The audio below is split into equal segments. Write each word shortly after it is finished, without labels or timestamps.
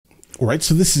Alright,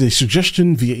 so this is a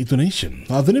suggestion via a donation.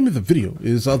 The name of the video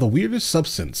is The Weirdest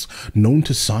Substance Known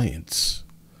to Science.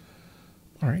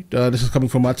 Alright, this is coming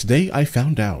from Today I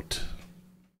Found Out.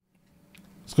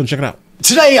 Let's go and check it out.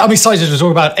 Today, I'm excited to talk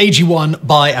about AG1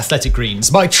 by Athletic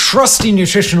Greens, my trusty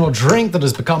nutritional drink that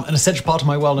has become an essential part of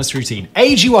my wellness routine.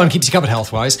 AG1 keeps you covered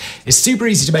health-wise. It's super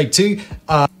easy to make too.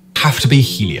 Have to be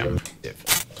helium.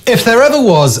 If there ever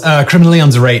was a criminally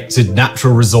underrated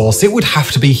natural resource, it would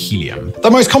have to be helium.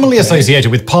 Though most commonly associated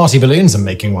with party balloons and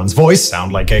making one's voice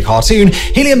sound like a cartoon,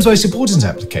 helium's most important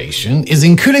application is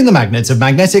in cooling the magnets of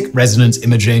magnetic resonance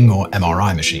imaging or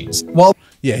MRI machines. While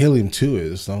Yeah, helium-2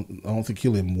 is. I don't think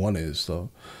helium-1 is, though.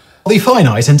 the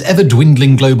finite and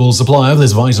ever-dwindling global supply of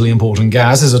this vitally important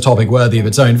gas is a topic worthy of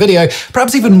its own video.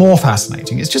 Perhaps even more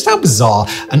fascinating is just how bizarre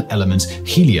an element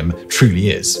helium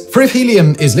truly is. For if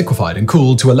helium is liquefied and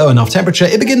cooled to a low enough temperature,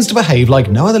 it begins to behave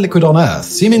like no other liquid on Earth,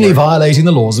 seemingly violating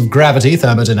the laws of gravity,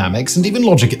 thermodynamics, and even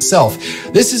logic itself.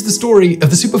 This is the story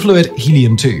of the superfluid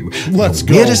helium-2,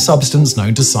 the weirdest substance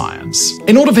known to science.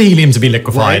 In order for helium to be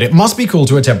liquefied, it must be cooled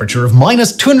to a temperature of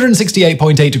minus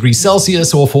 268.8 degrees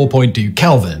Celsius or 4.2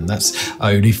 Kelvin. That's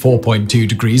only 4.2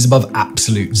 degrees above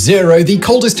absolute zero, the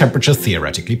coldest temperature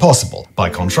theoretically possible. By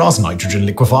contrast, nitrogen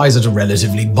liquefies at a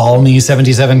relatively balmy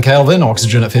 77 Kelvin,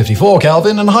 oxygen at 54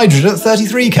 Kelvin, and hydrogen at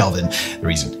 33 Kelvin. The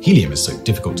reason helium is so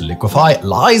difficult to liquefy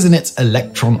lies in its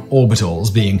electron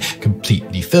orbitals being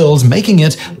completely filled, making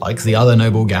it, like the other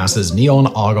noble gases neon,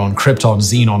 argon, krypton,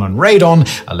 xenon, and radon,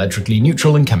 electrically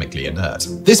neutral and chemically inert.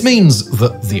 This means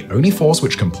that the only force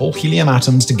which can pull helium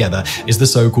atoms together is the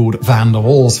so-called van der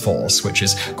Waals force, which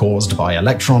is caused by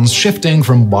electrons shifting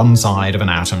from one side of an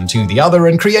atom to the other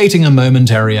and creating a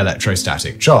momentary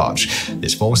electrostatic charge.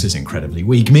 This force is incredibly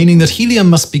weak, meaning that helium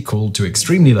must be cooled to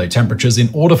extremely low temperatures in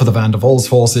order for the van der Waals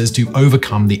forces to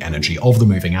overcome the energy of the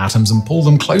moving atoms and pull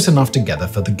them close enough together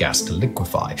for the gas to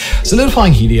liquefy.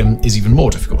 Solidifying helium is even more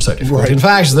difficult, so difficult in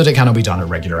fact that it cannot be done at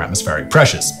regular atmospheric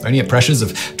pressures. Only at pressures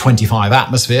of 25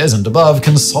 atmospheres and above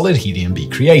can solid helium be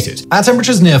created. At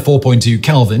temperatures near 4.2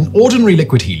 Kelvin, ordinary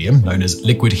liquid helium, known as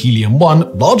liquid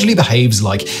helium-1, largely behaves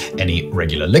like any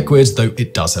regular liquid, though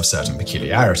it does have certain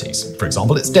peculiarities. For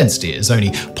example, its density is only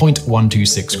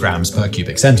 0.126 grams per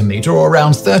cubic centimeter, or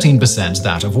around 13%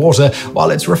 that of water,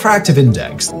 while its refractive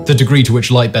index, the degree to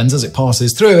which light bends as it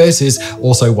passes through it, is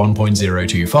also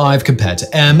 1.025 compared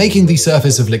to air, making the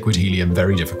surface of liquid helium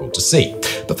very difficult to see.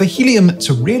 But for helium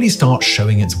to really start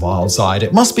showing its wild side,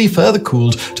 it must be further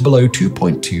cooled to below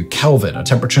 2.2 Kelvin, a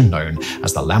temperature known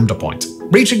as the lambda point.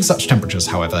 Reaching such temperatures,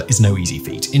 however, is no easy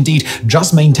feat. Indeed,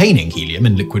 just maintaining helium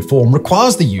in liquid form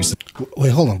requires the use of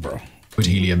Wait, hold on, bro.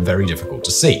 helium very difficult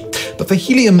to see. But for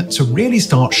helium to really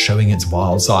start showing its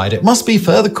wild side, it must be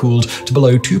further cooled to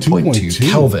below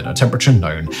 2.2 Kelvin, a temperature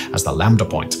known as the lambda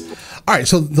point. All right,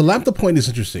 so the lambda point is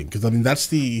interesting because, I mean, that's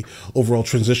the overall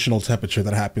transitional temperature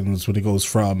that happens when it goes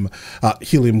from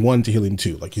helium-1 to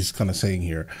helium-2, like he's kind of saying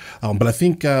here. But I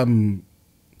think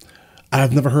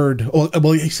I've never heard,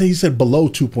 well, he said below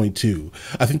 2.2.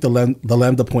 I think the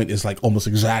lambda point is like almost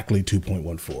exactly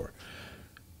 2.14.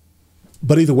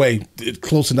 But either way, it's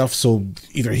close enough, so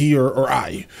either he or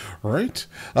I, all right?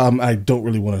 I don't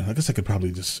really want to, I guess I could probably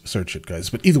just search it,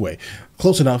 guys. But either way,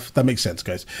 close enough, that makes sense,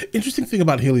 guys. Interesting thing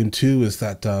about helium-2 is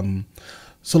that,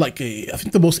 so like, I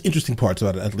think the most interesting parts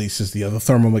about it, at least, is the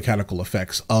thermomechanical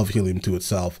effects of helium-2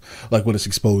 itself, like when it's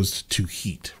exposed to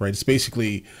heat, right? It's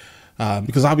basically,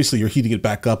 because obviously you're heating it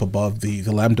back up above the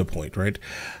lambda point, right?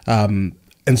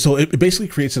 And so it basically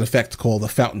creates an effect called the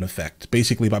fountain effect.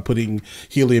 Basically, by putting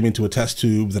helium into a test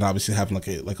tube, then obviously having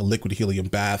like a liquid helium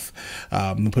bath,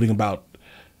 and putting about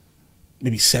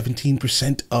maybe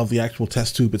 17% of the actual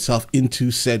test tube itself into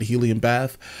said helium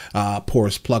bath,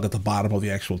 porous plug at the bottom of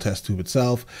the actual test tube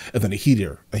itself, and then a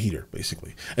heater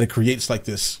basically, and it creates like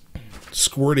this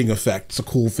squirting effect. It's a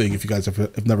cool thing if you guys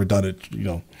have never done it. You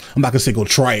know, I'm not gonna say go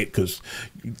try it because,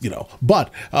 you know, but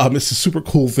it's a super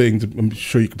cool thing. I'm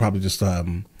sure you could probably just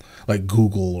like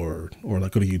Google or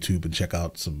like go to YouTube and check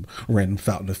out some random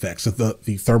fountain effects, the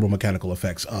thermomechanical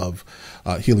effects of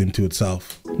helium-2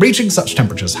 itself. Reaching such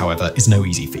temperatures, however, is no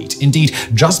easy feat. Indeed,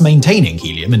 just maintaining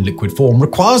helium in liquid form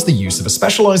requires the use of a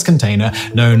specialized container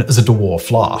known as a Dewar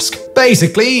flask.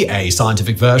 Basically, a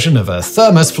scientific version of a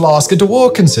thermos flask, a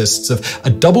Dewar consists of a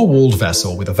double-walled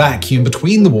vessel with a vacuum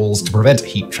between the walls to prevent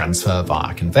heat transfer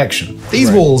via convection.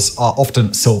 These walls are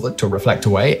often silvered to reflect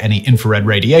away any infrared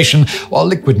radiation, while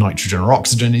liquid nitrogen or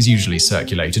oxygen is usually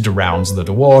circulated around the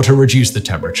Dewar to reduce the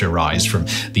temperature rise from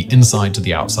the inside to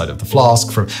the outside of the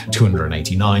flask from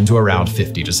 289 to around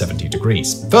 50 to 70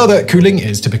 degrees. Further cooling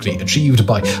is typically achieved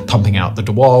by pumping out the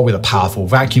Dewar with a powerful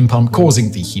vacuum pump,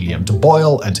 causing the helium to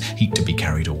boil and heat heat to be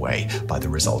carried away by the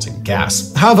resulting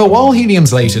gas. However, while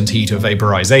helium's latent heat of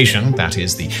vaporization, that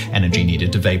is, the energy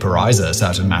needed to vaporize a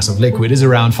certain mass of liquid, is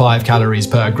around 5 calories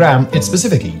per gram, its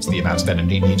specific heat, the amount of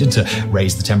energy needed to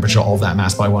raise the temperature of that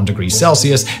mass by 1 degree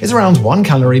Celsius, is around 1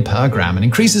 calorie per gram and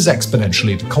increases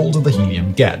exponentially the colder the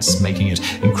helium gets, making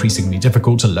it increasingly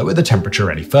difficult to lower the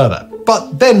temperature any further.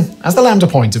 But then, as the lambda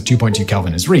point of 2.2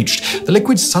 Kelvin is reached, the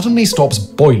liquid suddenly stops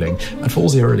boiling and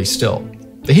falls eerily still.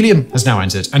 The helium has now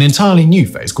entered an entirely new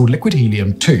phase called liquid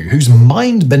helium-2, whose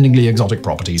mind-bendingly exotic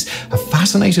properties have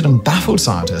fascinated and baffled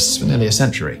scientists for nearly a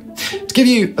century. To give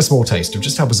you a small taste of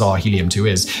just how bizarre helium-2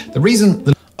 is, the reason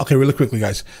the Okay, really quickly,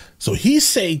 guys. So he's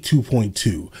saying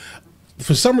 2.2.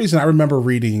 For some reason, I remember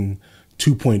reading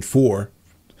 2.4,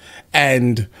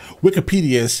 and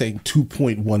Wikipedia is saying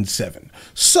 2.17.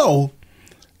 So,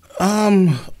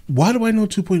 why do I know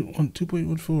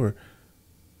 2.14?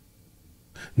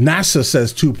 NASA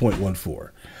says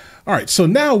 2.14. All right, so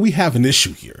now we have an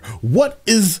issue here. What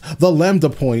is the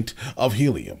lambda point of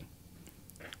helium?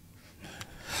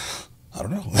 I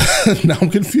don't know. Now I'm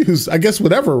confused. I guess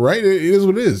whatever, right? It is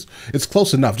what it is. It's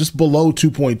close enough. Just below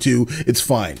 2.2, it's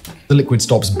fine. The liquid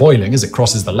stops boiling as it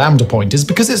crosses the lambda point is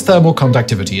because its thermal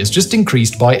conductivity has just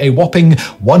increased by a whopping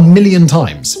 1 million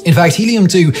times. In fact,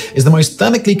 helium-2 is the most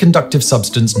thermically conductive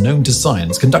substance known to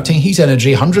science, conducting heat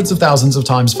energy hundreds of thousands of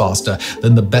times faster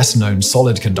than the best-known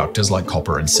solid conductors like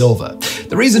copper and silver.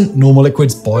 The reason normal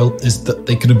liquids boil is that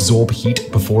they can absorb heat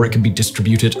before it can be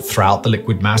distributed throughout the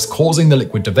liquid mass, causing the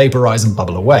liquid to vaporize and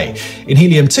bubble away. In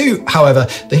helium-2, however,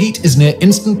 the heat is near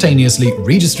instantaneously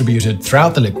redistributed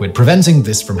throughout the liquid, preventing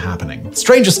this from happening.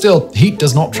 Stranger still, heat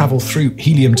does not travel through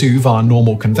helium-2 via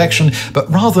normal convection, but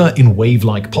rather in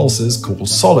wave-like pulses called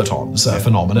solitons, a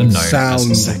phenomenon known as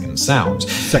the second sound.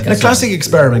 In a classic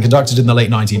experiment conducted in the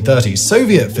late 1930s,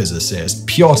 Soviet physicist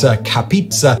Pyotr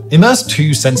Kapitsa immersed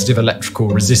 2 sensitive electrical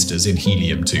resistors in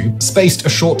helium-2, spaced a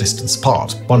short distance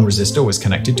apart. One resistor was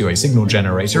connected to a signal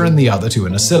generator and the other to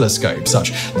an oscilloscope,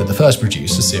 such that the first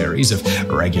produced a series of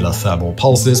regular thermal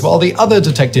pulses, while the other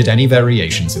detected any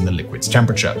variations in the liquid's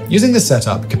temperature. Using this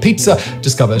setup, Kapitsa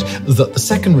discovered that the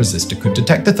second resistor could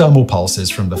detect the thermal pulses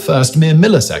from the first mere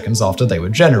milliseconds after they were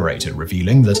generated,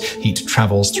 revealing that heat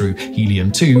travels through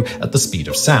helium-2 at the speed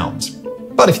of sound.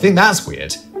 But if you think that's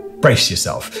weird, brace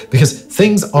yourself, because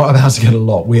things are about to get a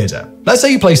lot weirder. Let's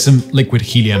say you place some liquid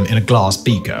helium in a glass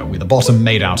beaker with a bottom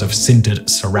made out of sintered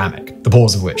ceramic, the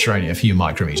pores of which are only a few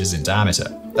micrometers in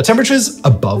diameter. At temperatures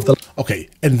above the... Okay,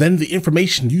 and then the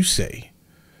information you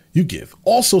give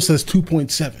also says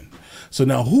 2.7. So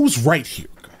now who's right here,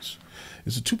 guys?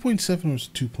 Is it 2.7 or is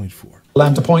it 2.4?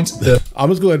 Lambda point. I'm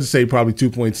just going to say probably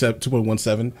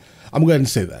 2.17. I'm going to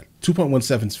say that.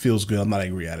 2.17 feels good. I'm not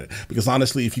angry at it. Because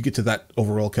honestly, if you get to that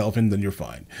overall Kelvin, then you're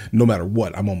fine. No matter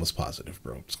what, I'm almost positive,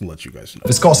 bro. Just going to let you guys know.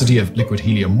 Viscosity of liquid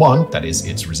helium-1, that is,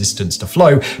 its resistance to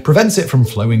flow, prevents it from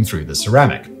flowing through the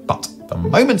ceramic. But the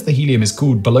moment the helium is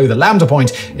cooled below the lambda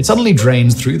point, it suddenly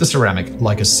drains through the ceramic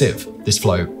like a sieve. This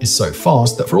flow is so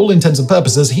fast that for all intents and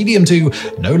purposes,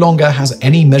 helium-2 no longer has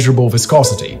any measurable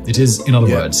viscosity. It is, in other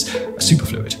words, a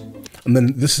superfluid. And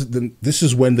then this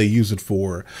is when they use it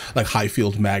for like high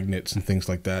field magnets and things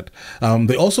like that.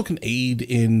 They also can aid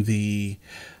in the,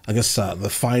 I guess, the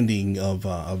finding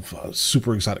of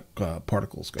super exotic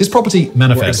particles. This property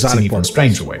manifests in even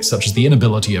stranger ways, such as the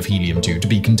inability of helium-2 to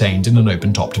be contained in an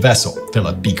open-topped vessel. Fill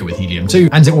a beaker with helium-2,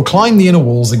 and it will climb the inner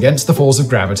walls against the force of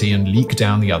gravity and leak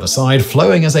down the other side,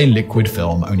 flowing as a liquid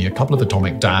film only a couple of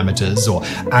atomic diameters or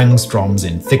angstroms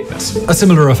in thickness. A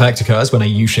similar effect occurs when a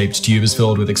U-shaped tube is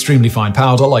filled with extremely fine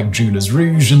powder like Jeweler's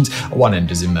Rouge, and one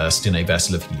end is immersed in a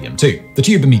vessel of helium-2. The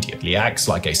tube immediately acts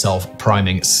like a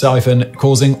self-priming siphon,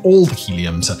 causing all the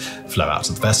helium to flow out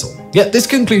of the vessel. Yet this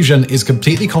conclusion is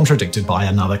completely contradicted by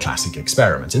another classic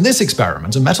experiment. In this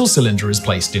experiment, a metal cylinder is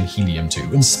placed in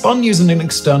helium-2 and spun using an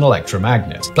external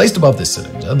electromagnet. Placed above this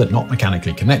cylinder, but not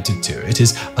mechanically connected to it,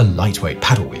 is a lightweight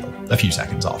paddle wheel. A few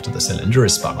seconds after the cylinder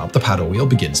is spun up, the paddle wheel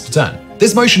begins to turn.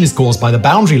 This motion is caused by the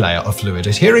boundary layer of fluid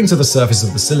adhering to the surface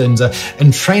of the cylinder,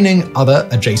 entraining other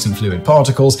adjacent fluid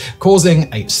particles,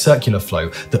 causing a circular flow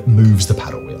that moves the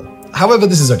paddle wheel. However,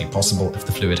 this is only possible if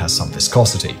the fluid has some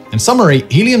viscosity. In summary,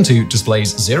 helium-2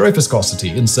 displays zero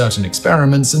viscosity in certain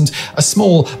experiments and a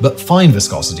small but fine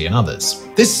viscosity in others.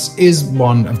 This is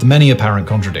one of the many apparent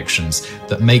contradictions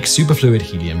that make superfluid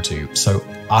helium-2 so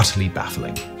utterly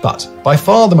baffling. But by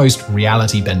far the most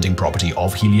reality-bending property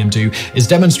of helium-2 is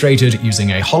demonstrated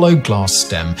using a hollow glass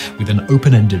stem with an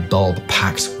open-ended bulb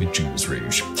packed with Jeweler's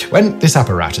Rouge. When this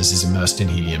apparatus is immersed in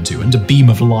helium-2 and a beam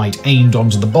of light aimed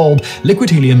onto the bulb, liquid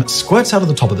helium squirts out of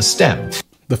the top of the stem.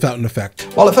 the fountain effect.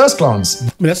 While at first glance, I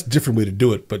mean, that's a different way to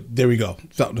do it, but there we go.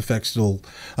 Fountain effect still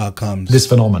comes. this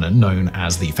phenomenon, known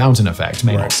as the fountain effect,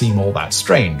 may not seem all that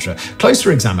strange. A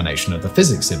closer examination of the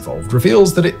physics involved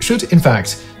reveals that it should, in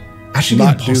fact, actually be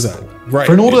impossible. Right.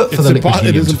 For in order for the liquid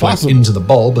helium to flow impossible. into the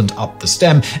bulb and up the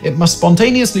stem, it must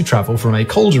spontaneously travel from a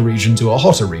colder region to a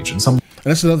hotter region. And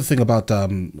that's another thing about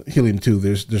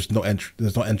helium-2.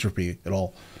 There's no entropy at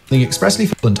all. Expressly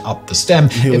and up the stem,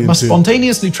 it must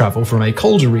spontaneously travel from a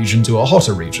colder region to a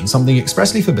hotter region, something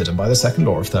expressly forbidden by the second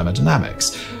law of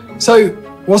thermodynamics. So,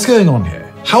 what's going on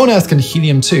here? How on earth can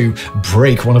helium-2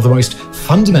 break one of the most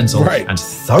fundamental and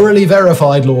thoroughly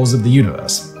verified laws of the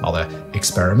universe? Are their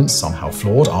experiments somehow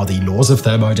flawed? Are the laws of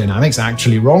thermodynamics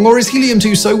actually wrong? Or is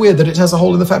helium-2 so weird that it has a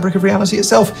hole in the fabric of reality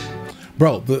itself?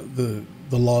 Bro, the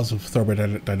laws of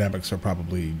thermodynamics are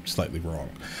probably slightly wrong.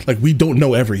 Like, we don't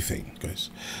know everything,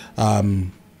 guys.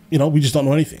 You know, we just don't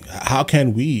know anything. How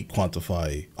can we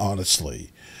quantify,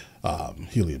 honestly,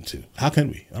 helium-2? How can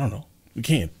we? I don't know. We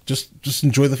can't. Just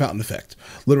enjoy the fountain effect.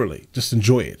 Literally, just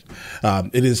enjoy it.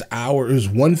 It is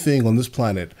one thing on this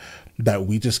planet that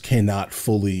we just cannot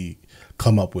fully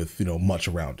come up with, you know, much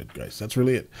around it, guys. That's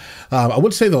really it. I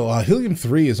would say though,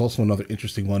 helium-3 is also another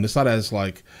interesting one. It's not as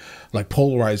like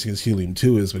polarizing as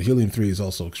helium-2 is, but helium-3 is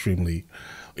also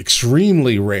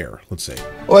extremely rare, let's say.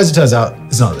 Well, as it turns out,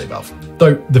 it's none of the above.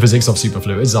 Though the physics of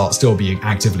superfluids are still being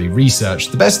actively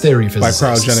researched, the best theory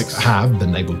physicists have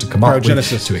been able to come up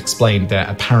with to explain their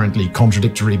apparently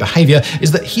contradictory behavior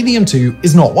is that helium-2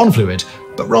 is not one fluid,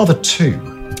 but rather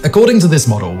two. According to this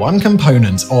model, one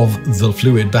component of the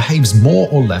fluid behaves more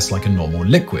or less like a normal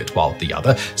liquid, while the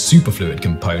other, superfluid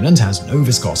component, has no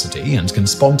viscosity and can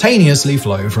spontaneously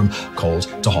flow from cold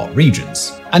to hot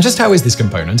regions. And just how is this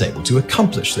component able to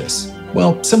accomplish this?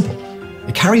 Well, simple.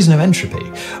 It carries no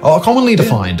entropy. Commonly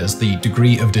defined as the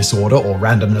degree of disorder or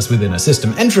randomness within a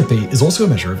system, entropy is also a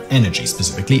measure of energy,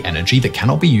 specifically energy that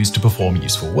cannot be used to perform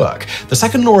useful work. The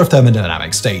second law of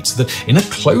thermodynamics states that in a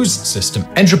closed system,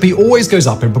 entropy always goes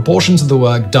up in proportion to the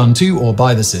work done to or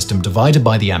by the system divided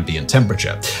by the ambient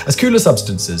temperature. As cooler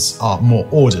substances are more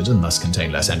ordered and thus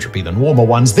contain less entropy than warmer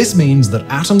ones, this means that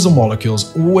atoms or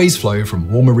molecules always flow from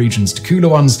warmer regions to cooler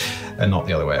ones, and not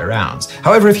the other way around.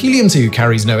 However, if helium-2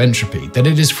 carries no entropy, then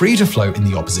it is free to flow in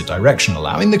the opposite direction,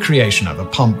 allowing the creation of a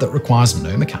pump that requires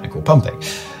no mechanical pumping.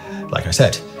 Like I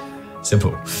said,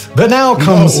 simple. But now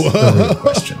comes the real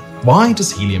question. Why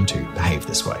does helium-2 behave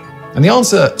this way? And the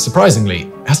answer, surprisingly,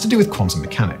 has to do with quantum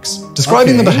mechanics.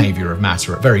 Describing the behavior of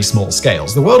matter at very small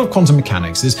scales, the world of quantum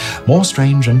mechanics is more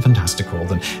strange and fantastical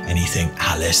than anything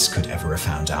Alice could ever have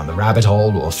found down the rabbit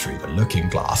hole or through the looking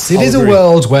glass. It is a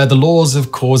world where the laws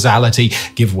of causality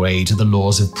give way to the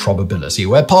laws of probability,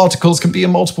 where particles can be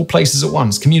in multiple places at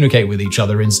once, communicate with each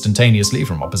other instantaneously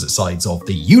from opposite sides of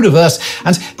the universe,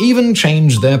 and even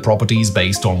change their properties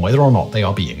based on whether or not they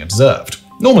are being observed.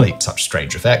 Normally, such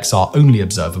strange effects are only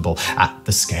observable at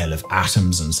the scale of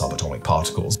atoms and subatomic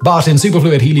particles. But in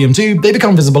superfluid helium-2, they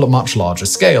become visible at much larger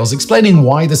scales, explaining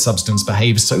why the substance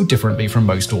behaves so differently from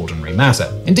most ordinary matter.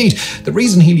 Indeed, the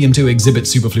reason helium-2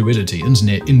 exhibits superfluidity and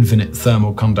near infinite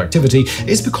thermal conductivity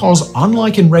is because,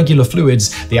 unlike in regular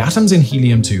fluids, the atoms in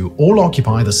helium-2 all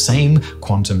occupy the same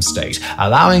quantum state,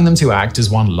 allowing them to act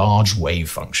as one large wave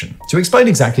function. To explain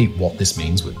exactly what this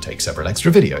means would take several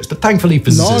extra videos, but thankfully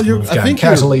physicist Wolfgang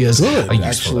Kettle is a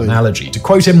useful analogy. To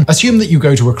quote him, assume that you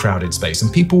go to a crowded space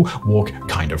and people walk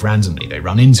kind of randomly. They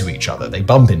run into each other, they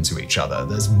bump into each other,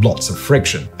 there's lots of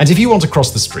friction. And if you want to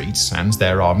cross the street, and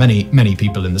there are many, many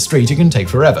people in the street, it can take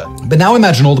forever. But now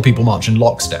imagine all the people march in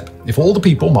lockstep. If all the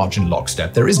people march in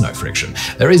lockstep, there is no friction,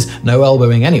 there is no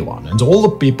elbowing anyone, and all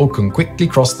the people can quickly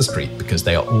cross the street because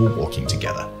they are all walking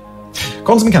together.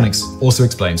 Quantum mechanics also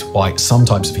explains why some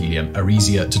types of helium are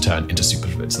easier to turn into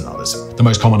superfluids than others. The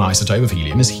most common isotope of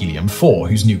helium is helium-4,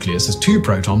 whose nucleus has 2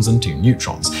 protons and 2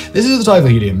 neutrons. This is the type of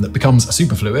helium that becomes a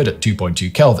superfluid at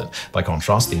 2.2 Kelvin. By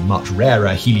contrast, the much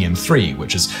rarer helium-3,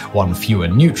 which has 1 fewer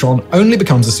neutron, only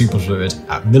becomes a superfluid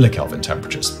at millikelvin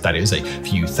temperatures, that is, a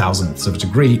few thousandths of a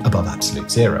degree above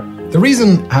absolute zero. The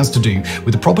reason has to do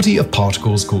with the property of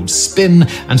particles called spin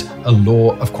and a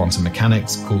law of quantum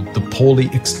mechanics called the Pauli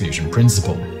exclusion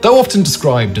principle. Though often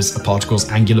described as a particle's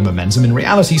angular momentum, in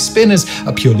reality, spin is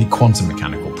a purely quantum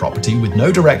mechanical property with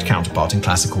no direct counterpart in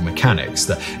classical mechanics,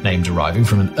 the name deriving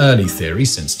from an early theory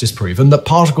since disproven that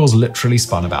particles literally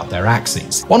spun about their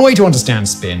axes. One way to understand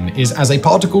spin is as a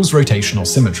particle's rotational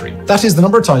symmetry. That is, the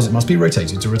number of times it must be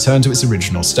rotated to return to its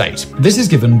original state. This is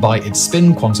given by its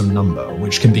spin quantum number,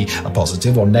 which can be a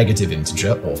positive or negative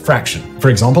integer or fraction. For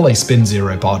example, a spin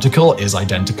 0 particle is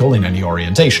identical in any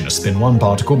orientation. A spin 1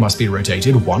 particle must be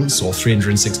rotated once or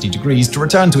 360 degrees to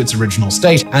return to its original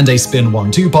state, and a spin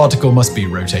 1-2 particle must be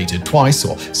rotated twice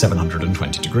or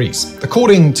 720 degrees.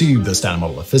 According to the Standard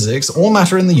Model of Physics, all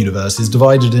matter in the universe is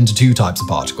divided into two types of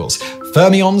particles: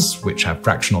 fermions, which have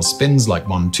fractional spins like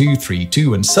 1, 2, 3,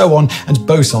 2, and so on, and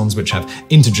bosons, which have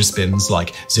integer spins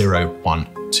like 0,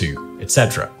 1, 2,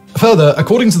 etc. Further,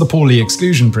 according to the Pauli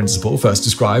exclusion principle, first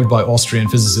described by Austrian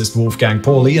physicist Wolfgang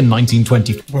Pauli in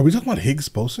 1925, Are we talking about Higgs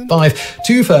boson?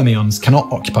 two fermions cannot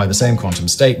occupy the same quantum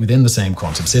state within the same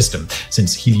quantum system.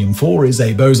 Since helium-4 is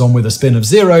a boson with a spin of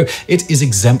 0, it is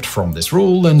exempt from this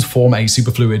rule and form a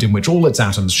superfluid in which all its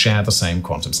atoms share the same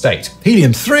quantum state.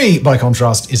 Helium-3, by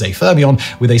contrast, is a fermion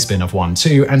with a spin of 1,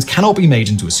 2, and cannot be made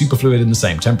into a superfluid in the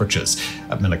same temperatures.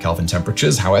 At millikelvin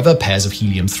temperatures, however, pairs of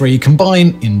helium-3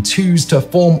 combine in twos to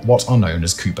form what are known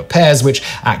as Cooper pairs, which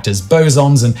act as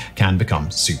bosons and can become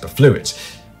superfluid.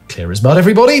 Clear as mud,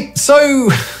 everybody?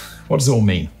 So, what does it all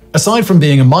mean? Aside from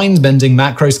being a mind-bending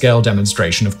macro-scale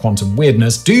demonstration of quantum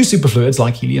weirdness, do superfluids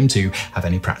like helium-2 have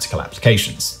any practical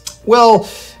applications? Well,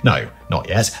 no, not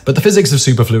yet, but the physics of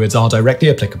superfluids are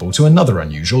directly applicable to another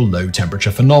unusual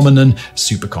low-temperature phenomenon,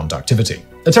 superconductivity.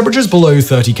 At temperatures below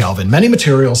 30 Kelvin, many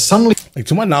materials suddenly... Like,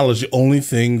 to my knowledge, the only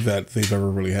thing that they've ever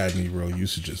really had any real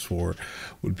usages for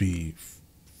would be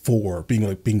for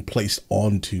being placed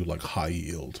onto like high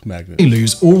yield magnets.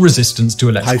 Lose all resistance to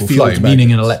electrical flow, magnets.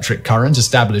 meaning an electric current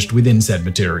established within said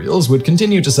materials would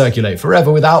continue to circulate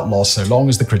forever without loss so long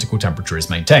as the critical temperature is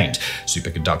maintained.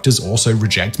 Superconductors also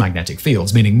reject magnetic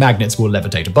fields, meaning magnets will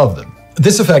levitate above them.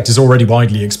 This effect is already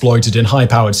widely exploited in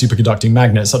high-powered superconducting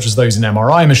magnets such as those in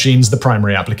MRI machines, the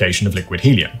primary application of liquid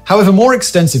helium. However, more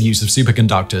extensive use of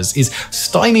superconductors is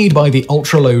stymied by the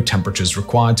ultra-low temperatures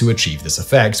required to achieve this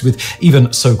effect, with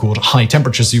even so-called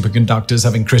high-temperature superconductors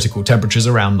having critical temperatures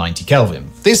around 90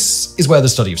 Kelvin. This is where the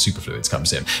study of superfluids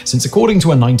comes in, since according to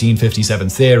a 1957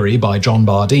 theory by John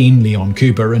Bardeen, Leon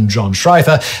Cooper, and John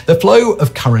Schrieffer, the flow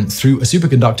of current through a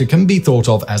superconductor can be thought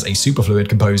of as a superfluid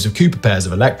composed of Cooper pairs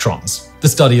of electrons. The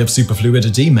study of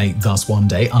superfluidity may thus one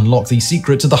day unlock the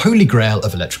secret to the holy grail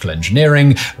of electrical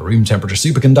engineering, room temperature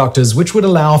superconductors, which would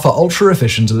allow for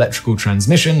ultra-efficient electrical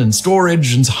transmission and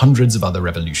storage and hundreds of other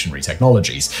revolutionary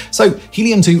technologies. So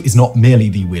helium-2 is not merely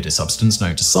the weirdest substance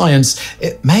known to science,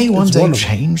 it may one day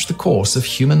change the course of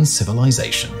human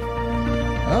civilization.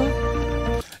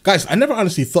 Guys, I never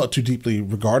honestly thought too deeply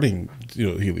regarding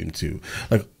helium-2.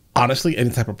 Like, honestly, any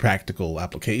type of practical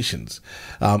applications.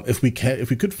 If we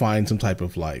could find some type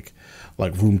of like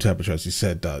room temperature, as you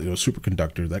said,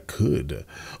 superconductor, that could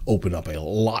open up a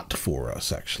lot for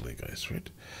us, actually, guys. Right?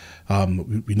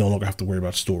 We no longer have to worry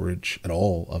about storage at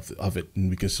all of it, and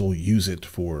we can still use it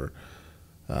for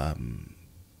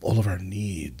all of our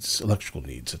needs, electrical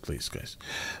needs, at least, guys.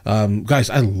 Guys,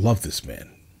 I love this man.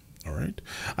 All right,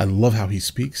 I love how he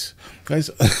speaks, guys.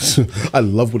 I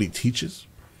love what he teaches.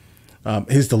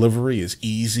 His delivery is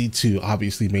easy to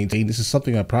obviously maintain. This is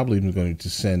something I probably am going to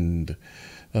send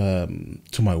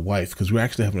to my wife, because we're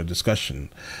actually having a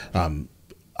discussion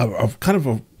of kind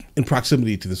of in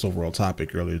proximity to this overall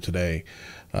topic earlier today.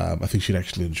 I think she'd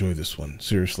actually enjoy this one,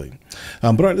 seriously.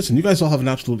 But all right, listen, you guys all have an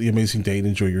absolutely amazing day and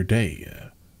enjoy your day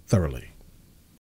thoroughly.